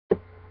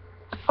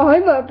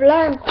I'm a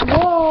blank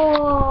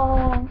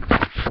wall.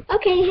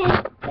 Okay, hey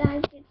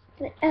guys,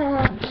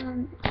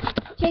 it's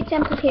Jake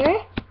Sample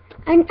here.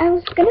 And I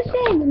was gonna say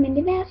I'm a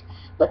minivan,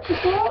 but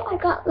today I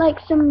got like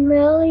some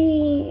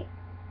really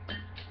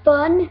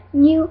fun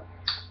new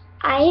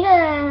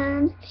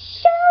items to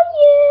show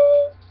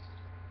you.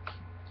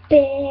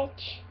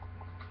 Bitch.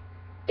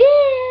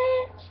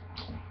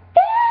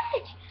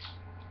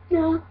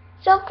 No.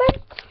 So first,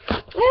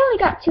 I only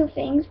got two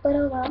things, but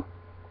oh well.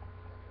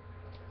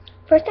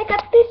 First I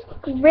got this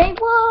gray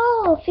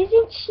wolf.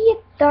 Isn't she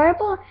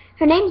adorable?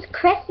 Her name's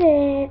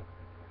Crescent.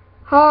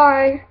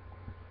 Hi.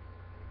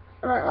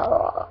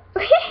 Oh.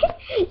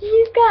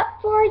 She's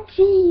got 4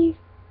 teeth.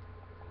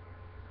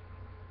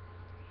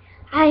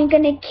 I'm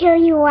gonna kill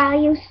you while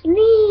you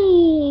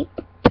sleep.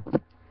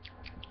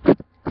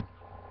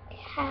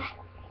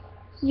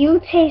 You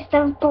taste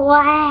of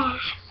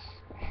blast.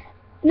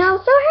 No,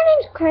 so her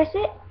name's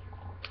Crescent.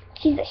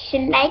 She's a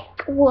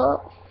Schleck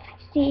wolf.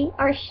 See,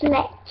 or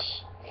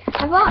Schletch.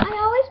 I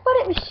always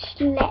thought it was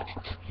Schleck,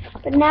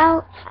 but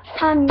now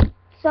on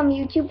some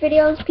YouTube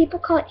videos, people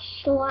call it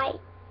Schleit.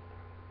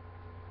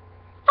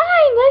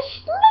 I'm a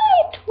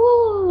Schleit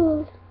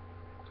wolf.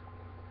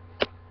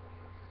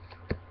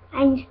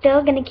 I'm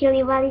still gonna kill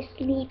you while you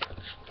sleep.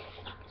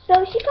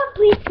 So she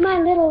completes my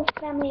little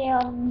family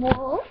of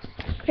wolves.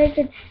 Here's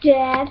the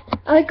dad.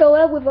 I go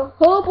out with a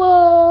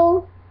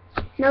hobo.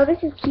 No,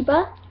 this is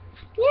Kiba.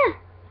 Yeah.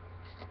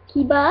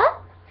 Kiba.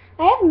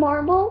 I have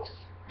marbles.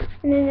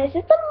 And then this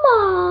is the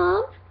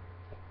mom.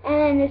 And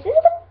then this is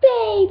the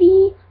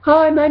baby.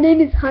 Hi, my name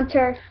is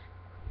Hunter.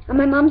 And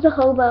my mom's a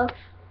hobo.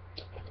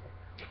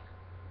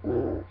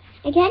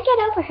 I can't get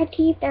over her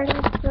teeth. They're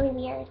like really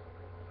weird.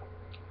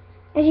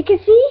 As you can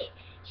see,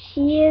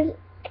 she is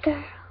a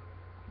girl.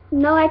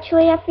 No,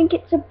 actually, I think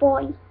it's a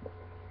boy.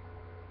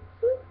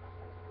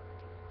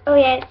 Oh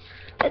yeah,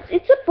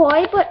 it's a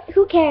boy, but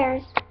who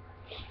cares?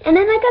 And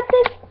then I got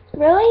this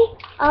really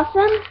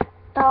awesome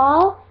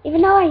doll,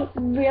 even though I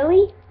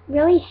really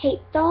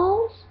hate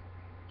dolls.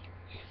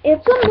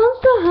 It's a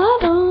Monster High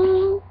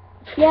doll.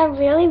 Yeah,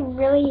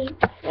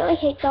 really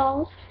hate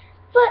dolls.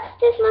 But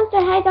this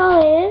Monster High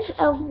doll is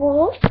a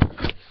wolf,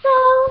 so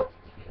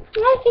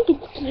I think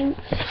it's cute.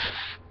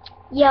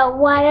 Yo,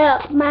 what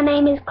up? My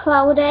name is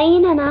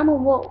Claudine and I'm a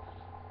wolf.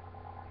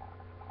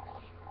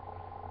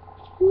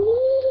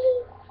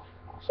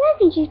 I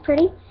think she's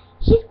pretty.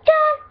 She's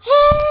got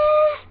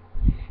hair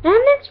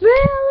and it's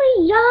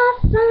really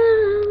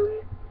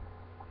awesome.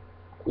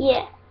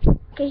 Yeah,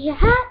 'cause you're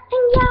hot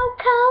and you're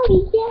cold,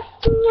 yes,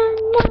 and I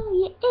know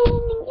you're in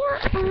and you're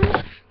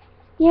out.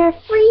 You're a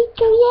freak,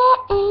 oh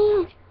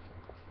yeah.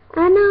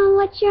 I know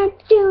what you're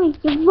doing.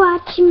 You're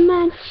watching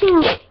my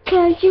channel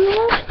 'cause you're a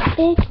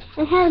bitch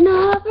and have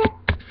no other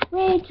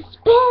way to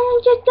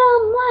spend your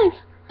dumb life.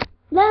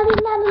 La la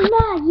la la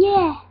la,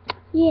 yeah.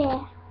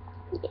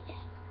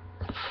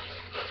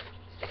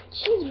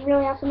 She's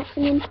really awesome at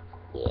singing.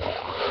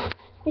 Yeah.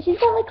 And she's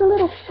got like a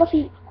little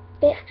fluffy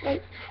bit,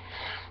 like,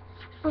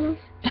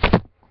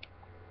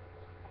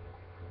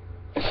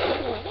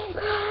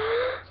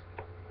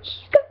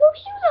 she's got no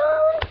shoes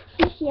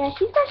on. Yeah,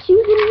 she's got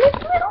shoes in this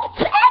little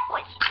bag.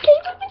 What she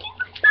came with this.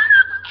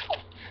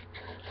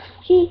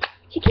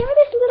 She came with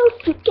this little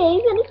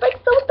suitcase, and it's like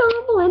so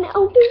adorable, and it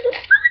opens.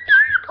 It's so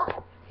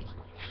adorable.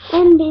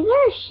 And these are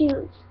her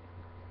shoes.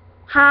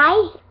 Hi,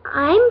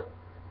 I'm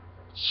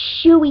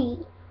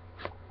Chewy.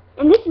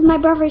 And this is my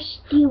brother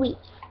Stewie.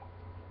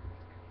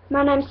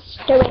 My name's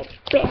Stewie,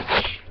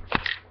 bitch.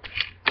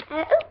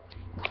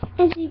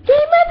 And she came with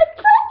a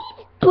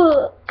tiny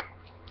book.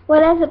 Well,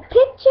 there's a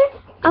picture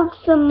of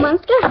some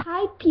Monster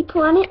High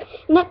people on it.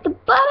 And at the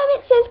bottom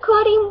it says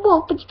Claudine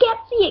Wolf. But you can't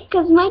see it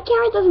because my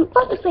camera doesn't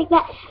focus like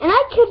that. And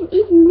I couldn't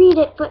even read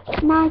it, but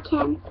now I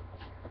can.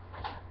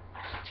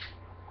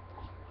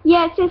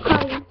 Yeah, it says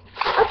Claudine.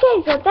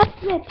 Okay, so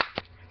that's it.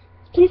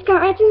 Please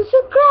comment, rate, and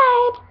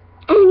subscribe.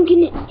 I'm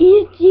gonna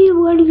eat you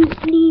while you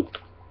sleep.